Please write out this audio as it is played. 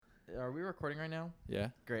Are we recording right now? Yeah.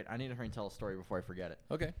 Great. I need to hurry and tell a story before I forget it.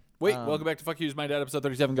 Okay. Wait, welcome back to Fuck You's My Dad, episode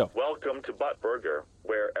 37. Go. Welcome to Butt Burger,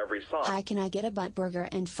 where every song. Hi, can I get a butt burger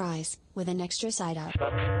and fries with an extra side up?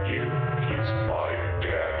 Fuck you, he's my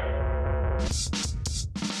dad.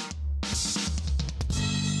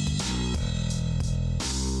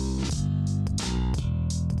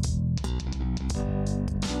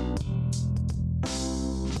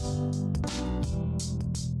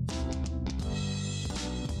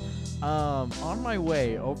 On my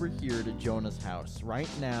way over here to Jonah's house right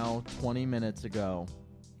now, 20 minutes ago,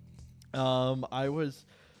 I was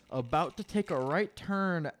about to take a right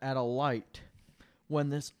turn at a light when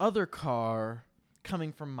this other car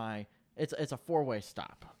coming from it's a four-way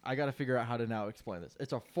stop. I got to figure out how to now explain this.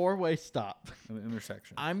 It's a four-way stop. An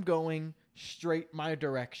intersection. I'm going straight my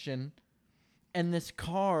direction, and this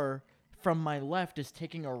car from my left is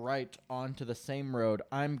taking a right onto the same road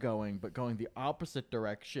I'm going, but going the opposite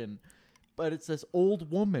direction. But it's this old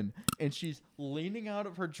woman, and she's leaning out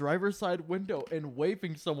of her driver's side window and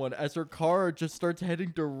waving someone as her car just starts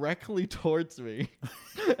heading directly towards me.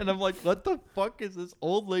 And I'm like, what the fuck is this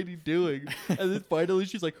old lady doing? And then finally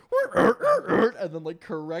she's like, and then like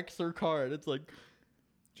corrects her car. And it's like,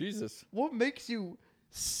 Jesus. what makes you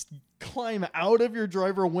climb out of your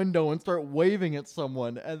driver window and start waving at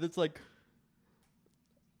someone? And it's like,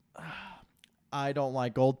 I don't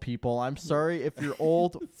like old people. I'm sorry if you're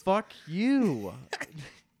old. Fuck you.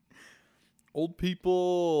 Old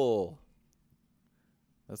people.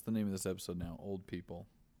 That's the name of this episode now. Old people.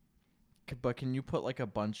 But can you put like a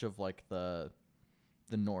bunch of like the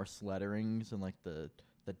Norse letterings and like the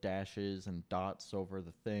dashes and dots over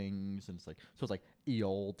the things, and it's like, so it's like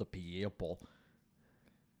old people.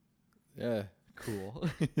 Yeah. Cool.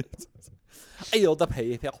 Old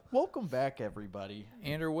people. Welcome back, everybody.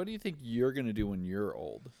 Andrew, what do you think you're going to do when you're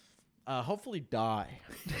old? Hopefully die.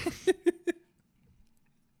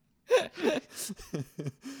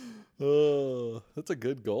 Oh, that's a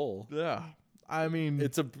good goal. Yeah. I mean,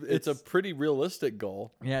 It's a pretty realistic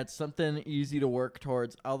goal. yeah, it's something easy to work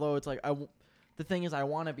towards. Although it's like, the thing is, I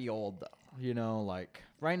want to be old though. You know, like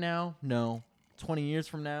right now, no. 20 years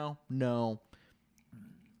from now, no.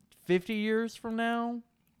 50 years from now,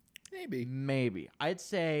 maybe. I'd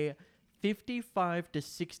say 55 to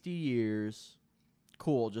 60 years.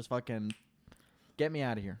 Cool, just fucking get me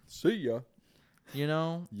out of here. See ya. You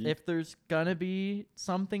know, Yeet. if there's gonna be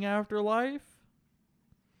something after life,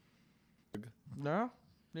 no,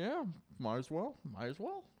 yeah, might as well.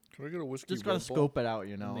 Can I get a whiskey? Just gotta scope it out,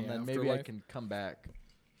 you know, in and the then maybe I afterlife? can come back.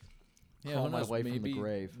 Yeah, crawl who my knows? way from the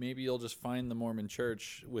grave. Maybe you'll just find the Mormon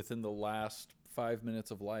church within the last 5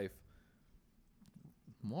 minutes of life.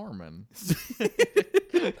 Mormon.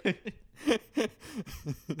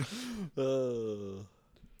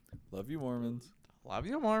 Love you, Mormons. Love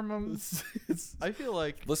you, Mormons. I feel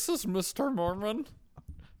like This is Mr. Mormon.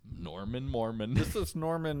 Norman. This is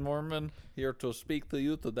Norman Mormon here to speak to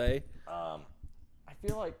you today. I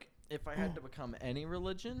feel like if I had to become any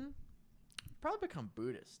religion, I'd probably become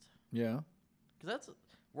Buddhist. Yeah. Because that's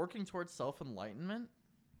working towards self-enlightenment.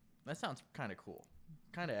 That sounds kind of cool.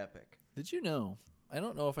 Kind of epic. Did you know? I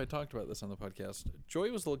don't know if I talked about this on the podcast.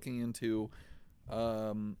 Joy was looking into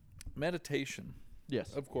meditation.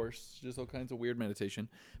 Yes. Of course, just all kinds of weird meditation.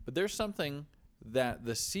 But there's something that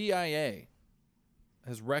the CIA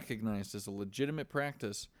has recognized as a legitimate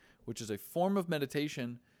practice, which is a form of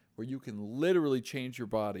meditation where you can literally change your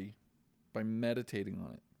body by meditating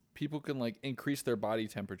on it. People can like increase their body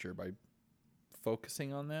temperature by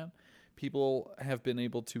focusing on that. People have been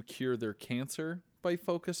able to cure their cancer by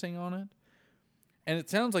focusing on it. And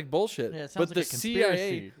it sounds like bullshit. Yeah, it sounds but like the a CIA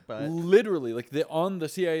conspiracy, but- literally, like on the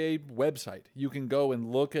CIA website, you can go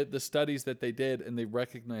and look at the studies that they did, and they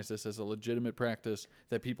recognize this as a legitimate practice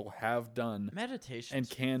that people have done. Meditation And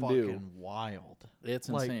can fucking do. wild. It's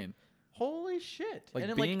Like, insane. Holy shit. Like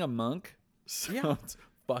and being a monk sounds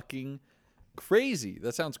fucking crazy.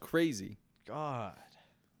 That sounds crazy. God.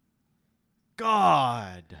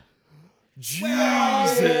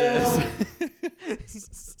 Jesus.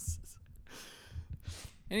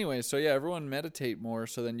 Anyway, so yeah, everyone meditate more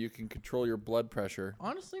so then you can control your blood pressure.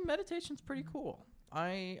 Honestly, meditation's pretty cool.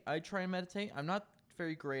 I try and meditate. I'm not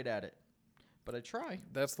very great at it, but I try.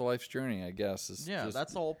 That's the life's journey, I guess. Is Yeah, just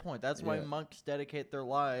that's the whole point. That's why yeah. monks dedicate their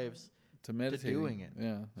lives to meditating. doing it.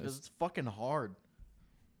 Yeah. because it's fucking hard.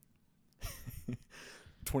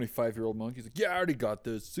 25-year-old monk. He's like, yeah, I already got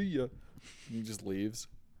this. See ya. And he just leaves.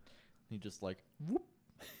 You just like,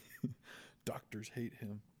 Doctors hate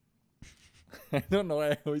him. I don't know why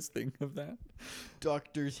I always think of that.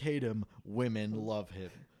 doctors hate him, women love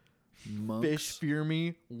him. Monks. Fish fear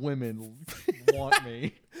me, women want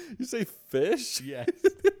me. You say fish? Yes.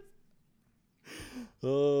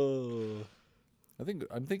 Oh,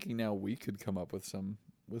 I'm thinking now we could come up with some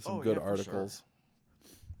Oh, good yeah, for articles.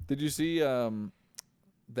 Did you see that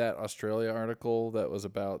Australia article that was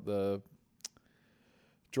about the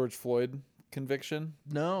George Floyd conviction?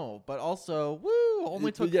 No, but also, woo,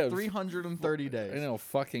 only took Yeah, 330 days. I know,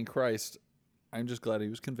 fucking Christ. I'm just glad he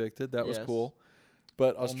was convicted. That was Yes. cool.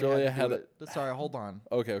 But Only Australia to had do it. it. Sorry, hold on.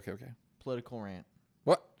 Okay. Political rant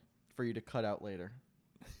What? for you to cut out later.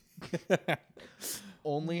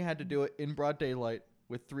 Only had to do it in broad daylight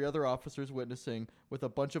with 3 other officers witnessing, with a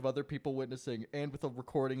bunch of other people witnessing, and with a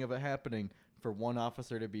recording of it happening for one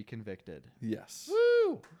officer to be convicted. Yes.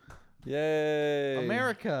 Woo! Yay.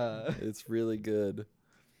 America. It's really good.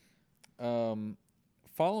 Following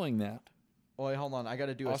that, Oh, wait, hold on. I got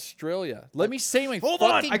to do a... Australia. Let me say my Hold on.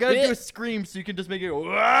 fucking I got to bit. do a scream so you can just make it go,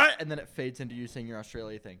 "What?" And then it fades into you saying your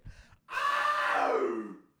Australia thing.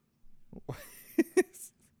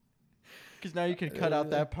 Because now you can cut out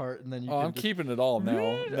that part and then you can I'm just... keeping it all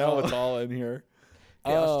now. Now it's all in here.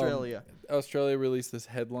 Okay, Australia. Australia released this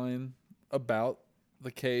headline about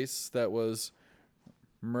the case that was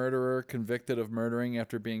murderer convicted of murdering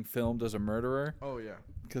after being filmed as a murderer. Oh, yeah.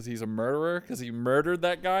 Because he's a murderer? Because he murdered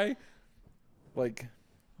that guy? Like,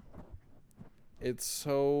 it's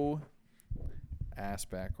so ass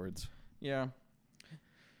backwards. Yeah.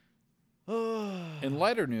 In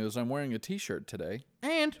lighter news, I'm wearing a t-shirt today.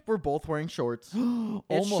 And we're both wearing shorts. It's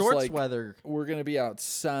Almost shorts like weather. we're going to be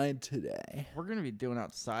outside today. We're going to be doing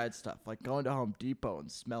outside stuff, like going to Home Depot and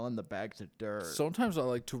smelling the bags of dirt. Sometimes I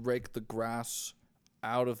like to rake the grass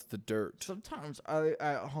out of the dirt. Sometimes at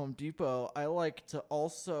Home Depot, I like to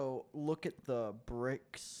also look at the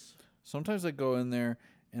bricks. Sometimes I go in there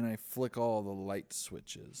and I flick all the light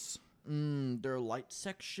switches. Their light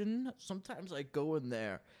section. Sometimes I go in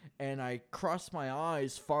there and I cross my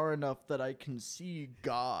eyes far enough that I can see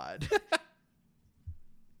God.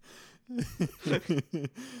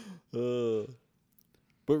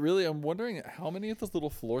 But really, I'm wondering how many of those little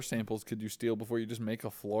floor samples could you steal before you just make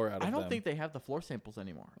a floor out of them? I don't think they have the floor samples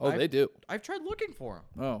anymore. Oh, they do. I've tried looking for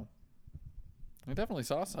them. Oh. I definitely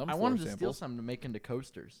saw some I floor wanted to samples. steal some to make into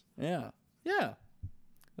coasters. Yeah. Yeah.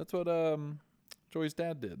 That's what Joey's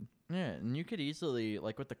dad did. Yeah, and you could easily,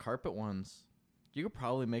 like with the carpet ones, you could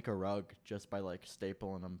probably make a rug just by like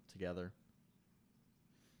stapling them together.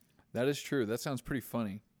 That is true. That sounds pretty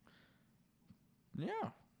funny. Yeah,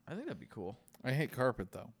 I think that'd be cool. I hate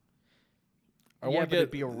carpet though. I Yeah, want but to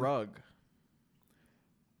it'd be a rug.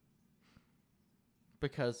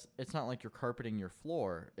 Because it's not like you're carpeting your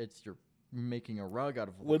floor, it's you're making a rug out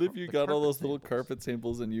of What if you the got all carpet those little samples. carpet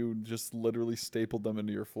samples and you just literally stapled them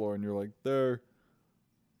into your floor and you're like, there.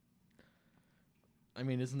 I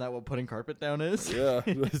mean, isn't that what putting carpet down is? Yeah,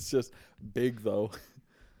 it's just big though.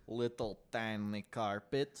 Little tiny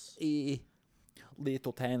carpets.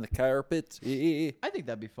 Little tiny carpet. I think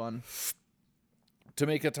that'd be fun. To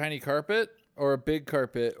make a tiny carpet or a big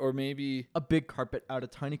carpet or maybe A big carpet out of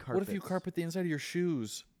tiny carpets. what if you carpet the inside of your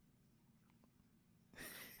shoes?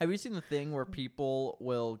 Have you seen the thing where people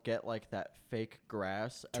will get like that fake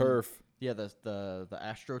grass? and- Turf. Yeah, the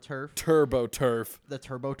AstroTurf. Turbo turf. The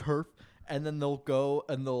turbo turf, and then they'll go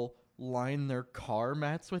and they'll line their car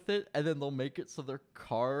mats with it, and then they'll make it so their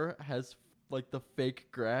car has like the fake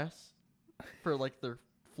grass for like their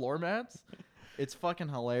floor mats. It's fucking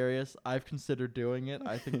hilarious. I've considered doing it.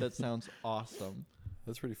 I think that sounds awesome.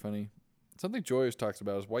 That's pretty funny. Something Joy always talks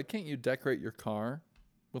about is why can't you decorate your car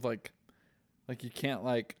with like you can't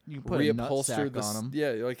like You can put a reupholster nutsack the on 'em.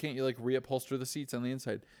 Yeah, like can't you like reupholster the seats on the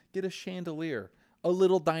inside? Get a chandelier, a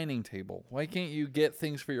little dining table. Why can't you get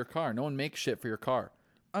things for your car? No one makes shit for your car.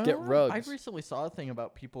 Get rugs. I recently saw a thing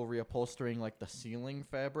about people reupholstering like the ceiling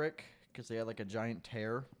fabric because they had like a giant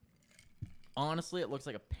tear. Honestly, it looks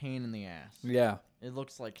like a pain in the ass. Yeah. It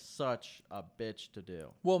looks like such a bitch to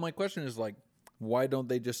do. Well, my question is like, why don't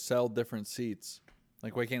they just sell different seats?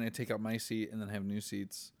 Like, why can't I take out my seat and then have new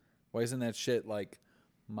seats? Why isn't that shit like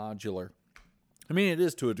modular? I mean, it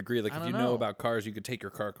is to a degree. Like, I if don't you know know. about cars, you could take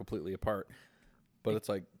your car completely apart. But it's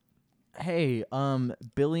like, Hey,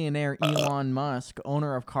 billionaire Elon Musk,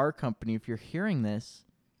 owner of car company, if you're hearing this,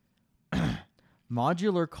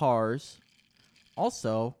 modular cars.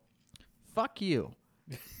 Also, fuck you.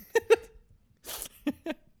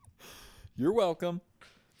 you're welcome.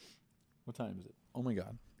 What time is it? Oh my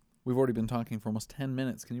God. We've already been talking for almost 10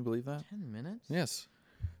 minutes. Can you believe that? 10 minutes? Yes.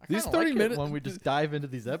 I These kinda 30 like it minutes when we just dive into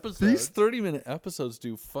these episodes. These 30-minute episodes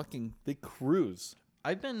do fucking they cruise.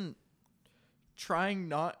 I've been trying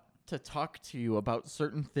not to talk to you about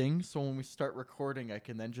certain things, so when we start recording, I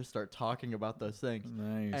can then just start talking about those things.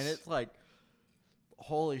 Nice. And it's like,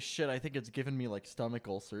 Holy shit, I think it's given me like stomach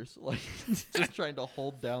ulcers. Like just trying to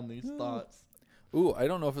hold down these thoughts. Ooh, I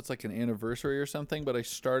don't know if it's like an anniversary or something, but I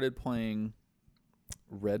started playing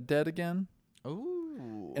Red Dead again.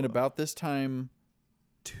 Ooh. And about this time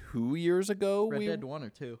 2 years ago, Red Dead 1 or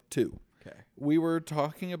 2? 2. Okay. We were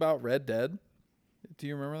talking about Red Dead. Do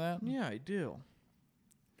you remember that? Yeah, I do.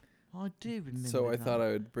 Oh, I do remember So I that. thought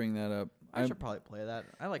I would bring that up. I should probably play that.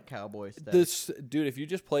 I like cowboy stuff. This dude, if you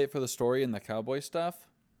just play it for the story and the cowboy stuff,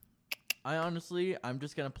 I'm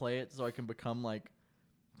just gonna play it so I can become like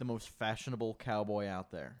the most fashionable cowboy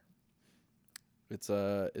out there. it's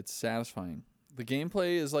satisfying. The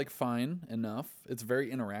gameplay is like fine enough. It's very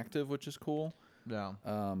interactive, which is cool. Yeah.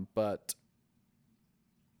 But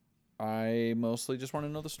I mostly just want to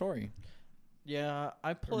know the story. Yeah,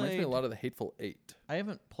 I It reminds me played a lot of the Hateful Eight. I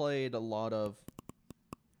haven't played a lot of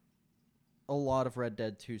Red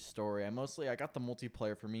Dead 2 story. I got the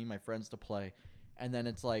multiplayer for me and my friends to play. And then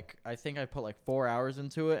it's like I think I put like 4 hours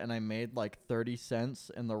into it and I made like 30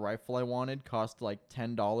 cents and the rifle I wanted cost like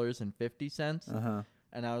 $10.50. Uh-huh.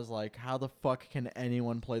 And I was like, how the fuck can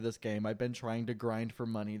anyone play this game? I've been trying to grind for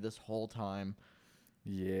money this whole time.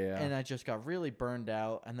 Yeah. And I just got really burned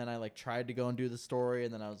out. And then I like tried to go and do the story.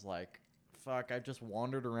 And then I was like, fuck, I just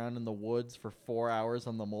wandered around in the woods for 4 hours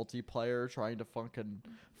on the multiplayer trying to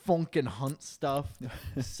funkin' hunt stuff,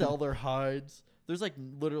 sell their hides. There's like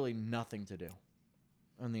literally nothing to do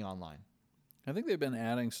in the online. I think they've been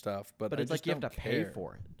adding stuff, but But it's I like just you have don't to pay care.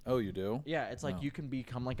 for it. Oh, you do? Yeah, it's like No. you can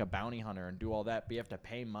become like a bounty hunter and do all that, but you have to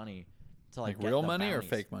pay money to like Like get real the money or bounties.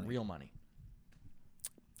 fake money? Real money.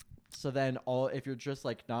 So then if you're just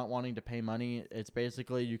like not wanting to pay money, it's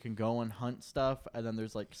basically you can go and hunt stuff and then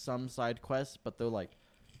there's like some side quests, but they're like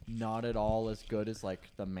not at all as good as like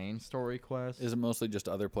the main story quest. Is it mostly just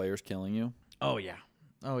other players killing you? Oh yeah.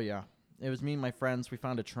 Oh yeah. It was me and my friends. We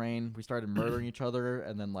found a train. We started murdering each other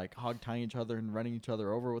and then like hog tying each other and running each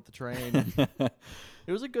other over with the train.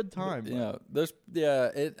 It was a good time.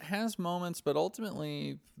 It has moments, but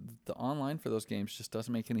ultimately the online for those games just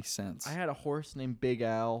doesn't make any sense. I had a horse named Big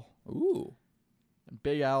Al. Ooh. And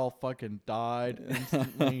Big Al fucking died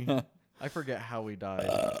instantly. I forget how he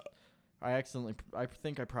died. I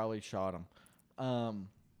think I probably shot him.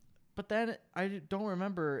 But then I don't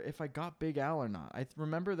remember if I got Big Al or not. I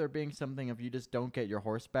remember there being something of you just don't get your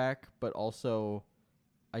horse back, but also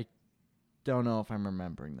I don't know if I'm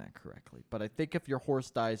remembering that correctly. But I think if your horse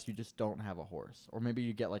dies, you just don't have a horse. Or maybe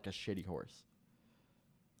you get like a shitty horse.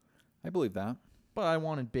 I believe that. But I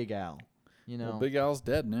wanted Big Al, you know? Well, Big Al's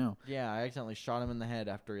dead now. Yeah, I accidentally shot him in the head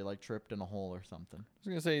after he like tripped in a hole or something. I was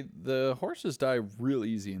going to say, the horses die real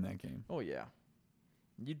easy in that game. Oh, yeah.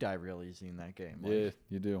 You die real easy in that game. Yeah,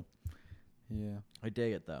 you do. Yeah. I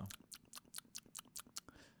dig it, though.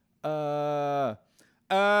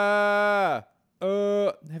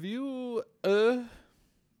 Have you,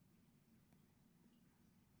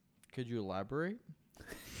 Could you elaborate?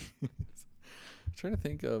 trying to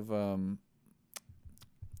think of,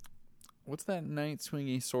 what's that night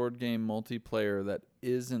swingy sword game multiplayer that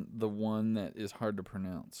isn't the one that is hard to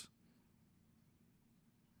pronounce?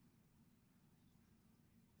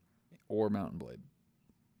 Or Mountain Blade.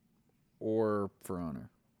 Or For Honor.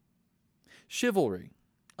 Chivalry.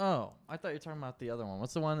 Oh, I thought you were talking about the other one.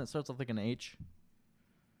 What's the one that starts with like an H?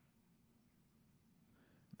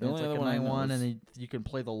 The And it's only like other a one I night know one, is- and then you can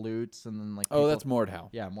play the lutes, and then like. Oh, people- that's Mordhau.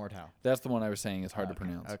 Yeah, Mordhau. That's the one I was saying is hard to Okay,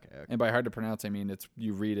 pronounce. okay. And by hard to pronounce, I mean it's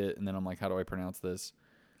you read it and then I'm like, how do I pronounce this?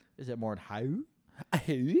 Is it Mordhau?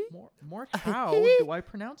 White. How do I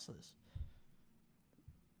pronounce this?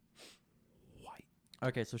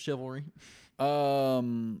 Okay, so Chivalry.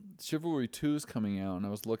 Chivalry 2 is coming out, and I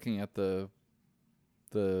was looking at the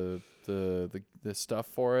stuff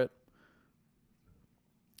for it.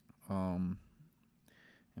 And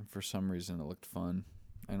for some reason it looked fun.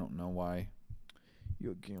 I don't know why.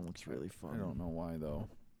 Your game looks really fun. I don't know why though.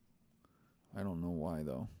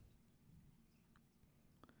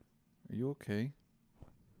 Are you okay?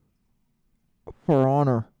 For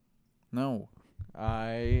Honor. No.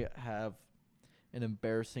 I have an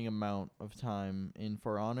embarrassing amount of time in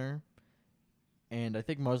For Honor, and I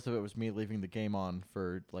think most of it was me leaving the game on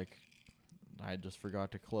for like I just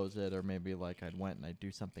forgot to close it, or maybe like I'd went and I'd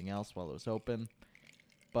do something else while it was open.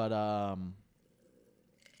 But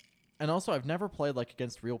and also I've never played like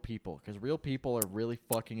against real people because real people are really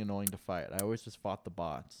fucking annoying to fight. I always just fought the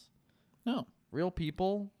bots. No. Real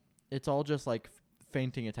people, it's all just like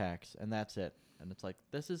feinting attacks, and that's it. And it's like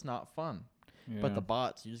this is not fun. But Yeah. the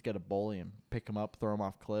bots, you just got to bully them, pick them up, throw them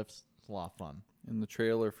off cliffs. It's a lot of fun. In the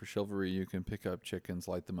trailer for Chivalry, you can pick up chickens,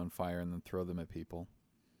 light them on fire, and then throw them at people.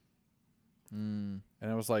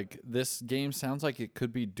 And I was like, this game sounds like it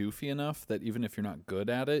could be doofy enough that even if you're not good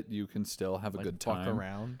at it, you can still have a Like, good fuck time.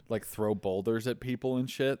 around. Like throw boulders at people and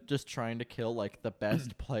shit. Just trying to kill like the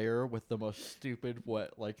best player with the most stupid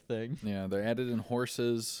thing. Yeah, they're added in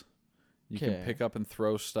horses. You can 'Kay. pick up and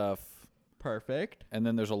throw stuff. Perfect. And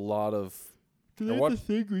then there's a lot of... Do they Or have what- the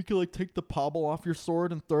thing where you can like take the pommel off your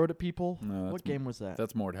sword and throw it at people? No, What that's game was that?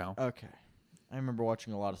 That's Mordhau. Okay. I remember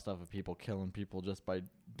watching a lot of stuff of people killing people just by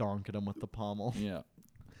donking them with the pommel. Yeah.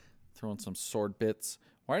 Throwing some sword bits.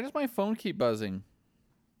 Why does my phone keep buzzing?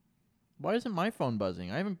 Why isn't my phone buzzing?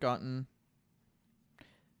 I haven't gotten...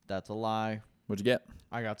 That's a lie. What'd you get?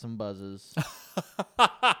 I got some buzzes.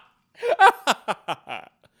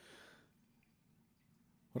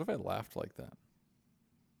 What if I laughed like that?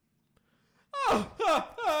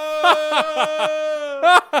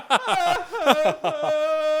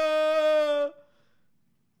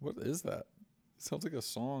 What is that? It sounds like a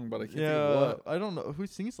song, but I can't think of what. I don't know. Who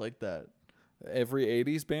sings like that? Every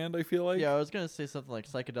 80s band, I feel like? Yeah, I was going to say something like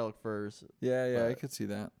Psychedelic Furs. Yeah, I but- could see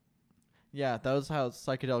that. Yeah, that was how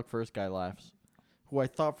Psychedelic Furs guy laughs. Who I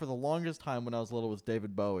thought for the longest time when I was little was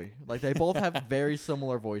David Bowie. Like, they both have very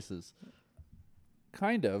similar voices.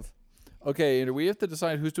 Kind of. Okay, we have to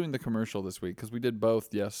decide who's doing the commercial this week, because we did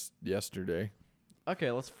both yesterday.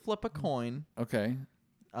 Okay, let's flip a coin. Okay.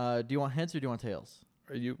 Do you want heads or do you want tails?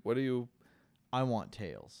 What are you... I want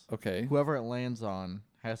tails. Okay. Whoever it lands on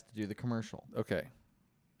has to do the commercial. Okay.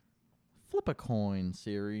 Flip a coin,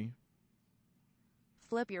 Siri.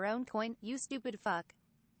 Flip your own coin, you stupid fuck.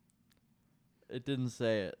 It didn't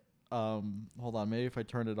say it. Hold on, maybe if I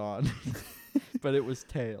turn it on. But it was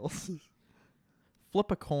tails.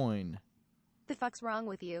 Flip a coin. The fuck's wrong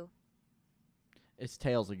with you? It's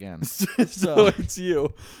tails again. So it's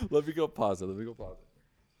you. Let me go pause it.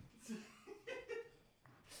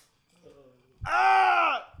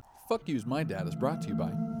 Fuck You's My Dad is brought to you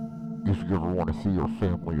by... If you ever want to see your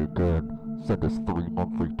family again, send us 3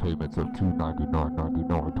 monthly payments of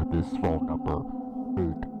 $299.99 to this phone number,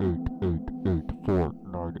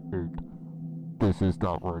 8888498. This is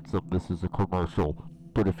not ransom, this is a commercial.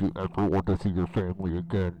 But if you ever want to see your family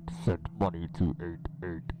again, send money to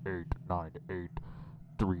 88898.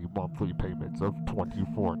 3 monthly payments of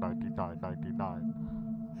 $24.99.99.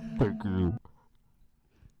 Thank you.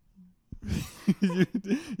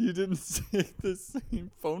 you didn't say the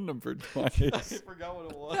same phone number twice. forgot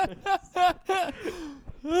what it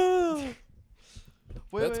was.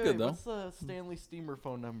 Wait, That's good, though. What's the Stanley Steamer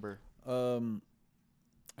phone number? I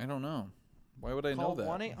don't know. Why would I Call know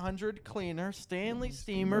that? 1-800-CLEANER. Stanley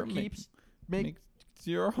Steamer keeps Makes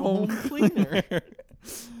your home home cleaner. cleaner.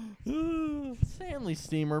 Stanley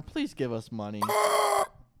Steamer, please give us money.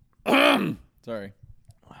 Sorry.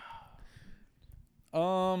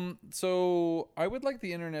 So I would like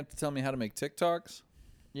the internet to tell me how to make TikToks.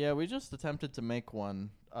 Yeah, we just attempted to make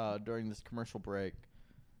one during this commercial break.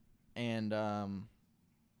 And I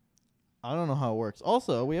don't know how it works.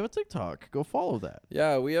 Also, we have a TikTok. Go follow that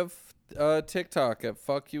Yeah, we have TikTok at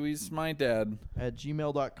Fuck You He's My Dad at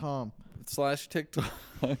gmail.com.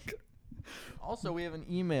 /TikTok. Also, we have an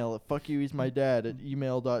email at fuckyouhe'smydad at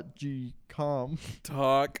email.gcom.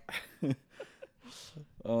 Talk.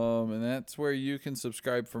 And that's where you can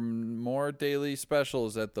subscribe for more daily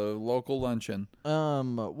specials at the local luncheon.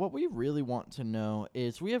 What we really want to know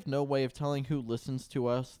is we have no way of telling who listens to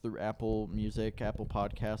us through Apple Music, Apple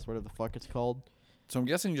Podcasts, whatever the fuck it's called. So I'm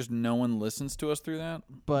guessing just no one listens to us through that?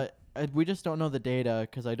 But we just don't know the data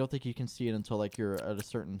because I don't think you can see it until like you're at a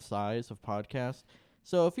certain size of podcast.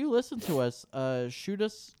 So if you listen to us, shoot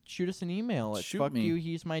us an email at Shoot me.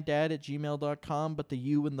 fuckyouhe'smydad at gmail.com, but the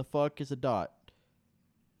U and the fuck is a dot.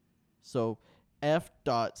 So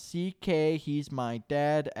f.ck he's my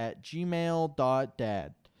dad at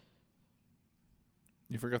gmail.dad.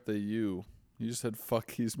 You forgot the U. You just said fuck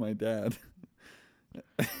he's my dad.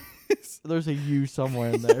 There's a U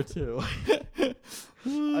somewhere in there too.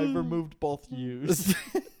 I've removed both U's.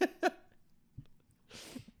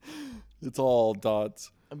 It's all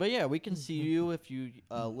dots. But yeah, we can see you if you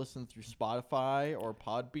listen through Spotify or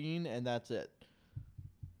Podbean, and that's it.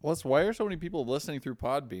 Why are so many people listening through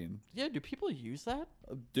Podbean? Yeah, do people use that?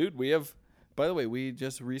 Dude, we have... By the way, we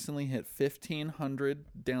just recently hit 1,500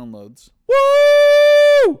 downloads.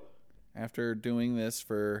 Woo! After doing this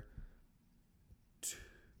for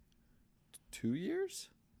 2 years?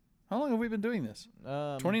 How long have we been doing this?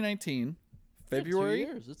 2019, February?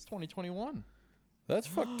 2 years. It's 2021. That's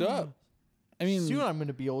fucked up. I mean... Soon I'm going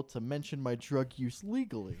to be able to mention my drug use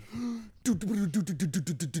legally.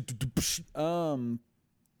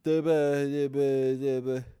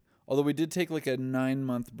 Although we did take like a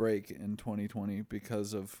 9-month break in 2020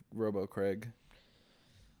 because of Robo Craig.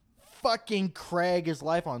 fucking Craig is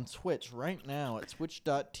live on Twitch right now at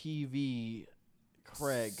twitch.tv.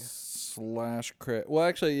 Craig. /Craig. Well,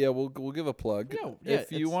 actually, yeah, we'll give a plug. Yeah,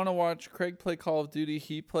 If you want to watch Craig play Call of Duty,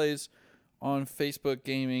 he plays on Facebook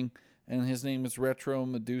Gaming, and his name is Retro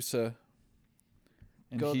Medusa.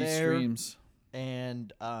 And Go he there. streams.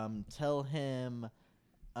 And tell him,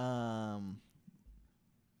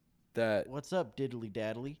 That what's up, diddly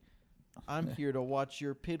daddly? I'm here to watch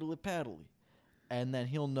your piddly paddly. And then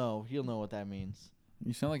he'll know what that means.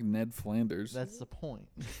 you sound like Ned Flanders. That's the point.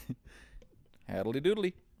 Haddly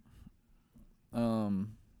doodly.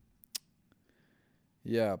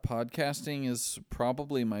 Yeah, podcasting is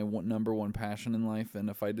probably my number one passion in life, and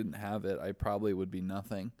if I didn't have it, I probably would be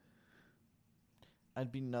nothing.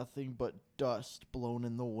 I'd be nothing but dust blown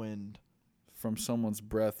in the wind. From someone's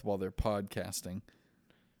breath while they're podcasting.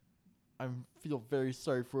 I feel very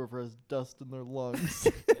sorry for whoever has dust in their lungs.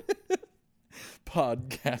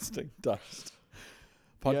 Podcasting dust.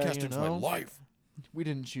 Yeah, Podcasting's my life. We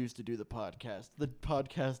didn't choose to do the podcast. The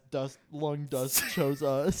podcast lung dust chose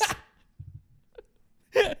us.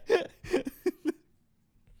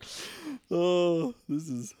 Oh, this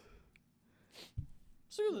is...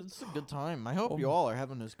 So it's a good time. I hope you all are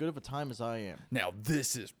having as good of a time as I am. Now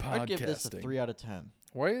this is podcasting. I'd give this a 3 out of 10.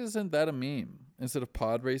 Why isn't that a meme? Instead of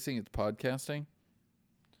pod racing, it's podcasting?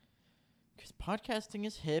 Because podcasting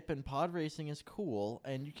is hip and pod racing is cool,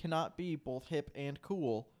 and you cannot be both hip and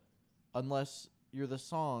cool unless you're the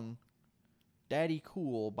song Daddy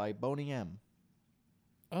Cool by Boney M.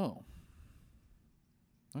 Oh.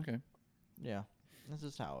 Okay. Yeah. It's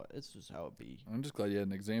just how it be. I'm just glad you had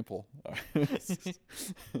an example. I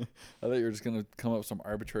thought you were just going to come up with some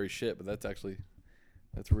arbitrary shit, but that's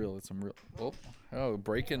real. It's some real... Oh,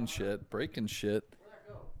 breaking shit. Where'd that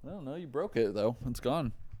go? I don't know. You broke it, though. It's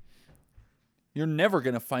gone. You're never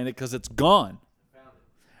going to find it because it's gone.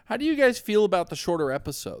 How do you guys feel about the shorter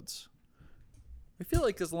episodes? I feel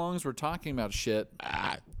like as long as we're talking about shit...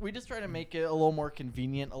 We just try to make it a little more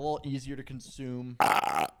convenient, a little easier to consume.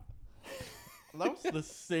 That was the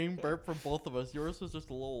same burp from both of us. Yours was just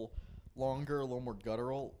a little longer, a little more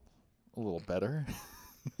guttural. A little better.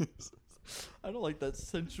 I don't like that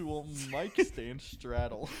sensual mic stand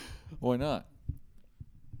straddle. Why not?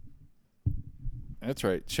 That's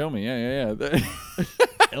right. Show me. Yeah.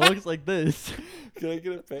 It looks like this. Can I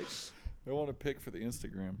get a pic? I want a pic for the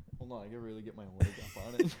Instagram. Hold on, I can really get my leg up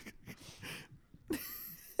on it.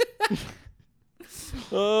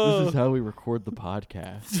 Oh, This is how we record the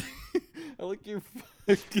podcast. I like your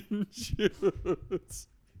fucking shoes.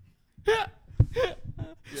 Yeah,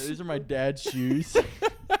 these are my dad's shoes.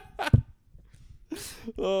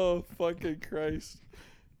 Oh, fucking Christ.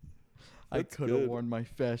 I That's could have good. worn my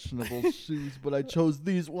fashionable shoes, but I chose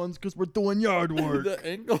these ones because we're doing yard work. The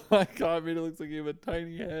angle I got made it looks like you have a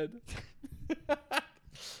tiny head.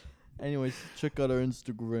 Anyways, check out our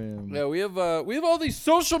Instagram. Yeah, we have all these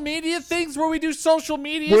social media things where we do social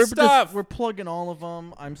media stuff. We're plugging all of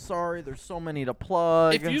them. I'm sorry, there's so many to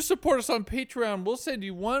plug. If you support us on Patreon, we'll send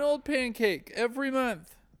you one old pancake every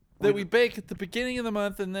month that we bake at the beginning of the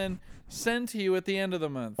month and then send to you at the end of the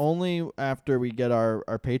month. Only after we get our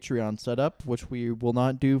Patreon set up, which we will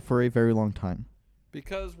not do for a very long time.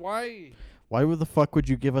 Because why? Why the fuck would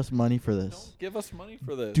you give us money for this? Don't give us money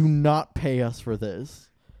for this. Do not pay us for this.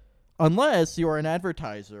 Unless you are an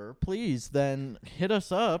advertiser, please then hit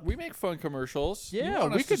us up. We make fun commercials. You Yeah,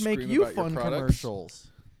 want we us to could make scream you about your fun products? commercials.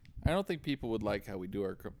 I don't think people would like how we do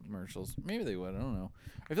our commercials. Maybe they would. I don't know.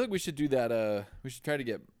 I feel like we should do that. We should try to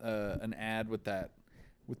get an ad with that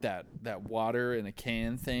water in a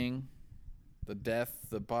can thing. It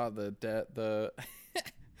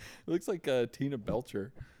looks like Tina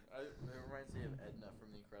Belcher. It reminds me of Edna from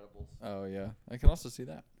The Incredibles. Oh yeah, I can also see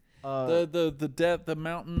that. The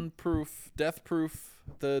mountain proof, death proof,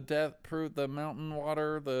 the mountain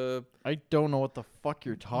water, I don't know what the fuck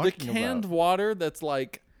you're talking the canned about. water that's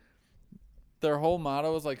like their whole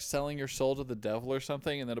motto is like selling your soul to the devil or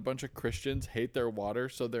something, and then a bunch of Christians hate their water,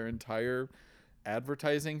 so their entire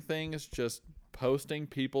advertising thing is just posting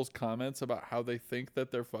people's comments about how they think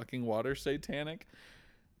that their fucking water's satanic.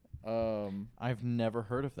 I've never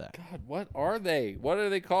heard of that. God, what are they? What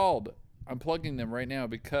are they called? I'm plugging them right now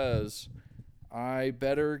because I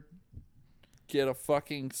better get a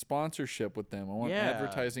fucking sponsorship with them. I want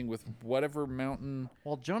advertising with whatever mountain.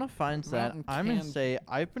 While Jonah finds that, Mountain I'm going to canned say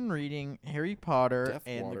I've been reading Harry Potter Death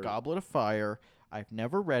and water. the Goblet of Fire. I've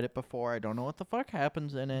never read it before. I don't know what the fuck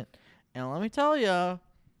happens in it. And let me tell you,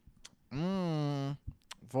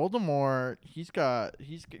 Voldemort, he's got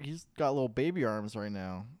little baby arms right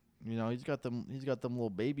now. You know, he's got them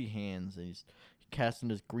little baby hands, and he's casting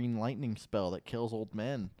his green lightning spell that kills old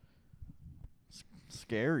men.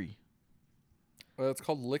 Scary. Well, it's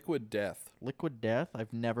called Liquid Death. Liquid Death?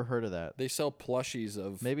 I've never heard of that. They sell plushies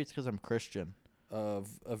of Maybe it's because I'm Christian.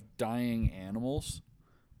 of dying animals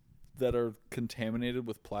that are contaminated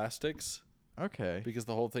with plastics. Okay. Because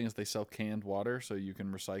the whole thing is they sell canned water so you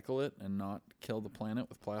can recycle it and not kill the planet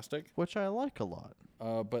with plastic. Which I like a lot.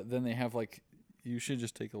 But then they have like, you should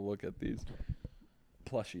just take a look at these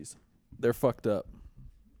plushies. They're fucked up.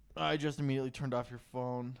 I just immediately turned off your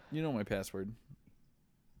phone. You know my password.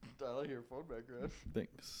 I like your phone background.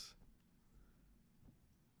 Thanks.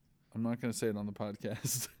 I'm not going to say it on the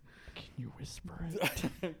podcast. Can you whisper it?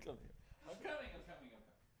 I'm coming.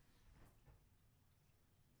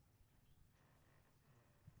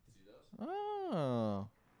 Oh.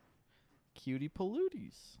 Cutie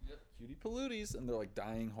Palooties. Yep, cutie palooties, and they're like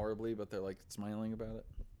dying horribly, but they're like smiling about it.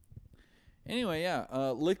 Anyway, yeah,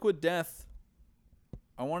 Liquid Death.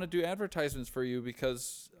 I want to do advertisements for you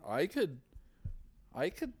because I could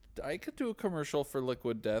do a commercial for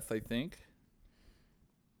Liquid Death. I think.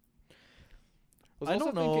 I was I also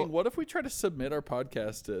don't know. thinking, what if we try to submit our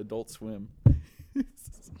podcast to Adult Swim? I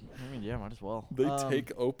mean, yeah, might as well. They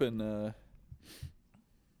take open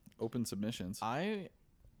submissions.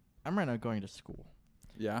 I'm right now going to school.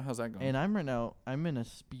 Yeah, how's that going? And I'm in a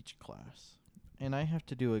speech class. And I have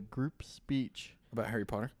to do a group speech. About Harry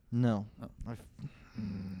Potter? No.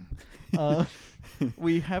 Oh.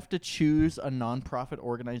 We have to choose a nonprofit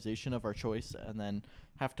organization of our choice and then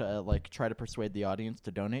have to try to persuade the audience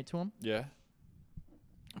to donate to them. Yeah.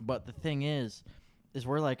 But the thing is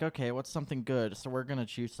we're like, okay, what's something good? So we're going to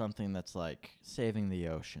choose something that's like saving the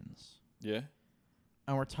oceans. Yeah.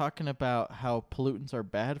 And we're talking about how pollutants are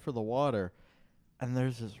bad for the water. And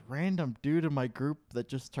there's this random dude in my group that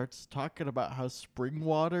just starts talking about how spring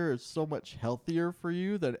water is so much healthier for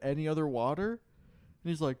you than any other water. And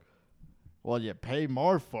he's like, well, you pay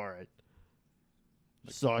more for it.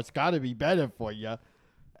 So it's got to be better for you.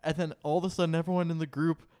 And then all of a sudden, everyone in the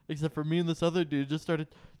group, except for me and this other dude, just started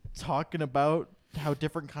talking about how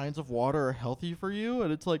different kinds of water are healthy for you.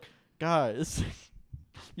 And it's like, guys,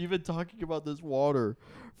 you've been talking about this water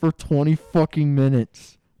for 20 fucking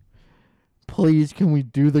minutes. Please, can we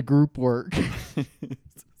do the group work?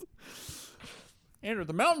 Andrew,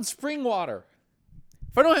 the mountain spring water.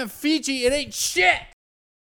 If I don't have Fiji, it ain't shit.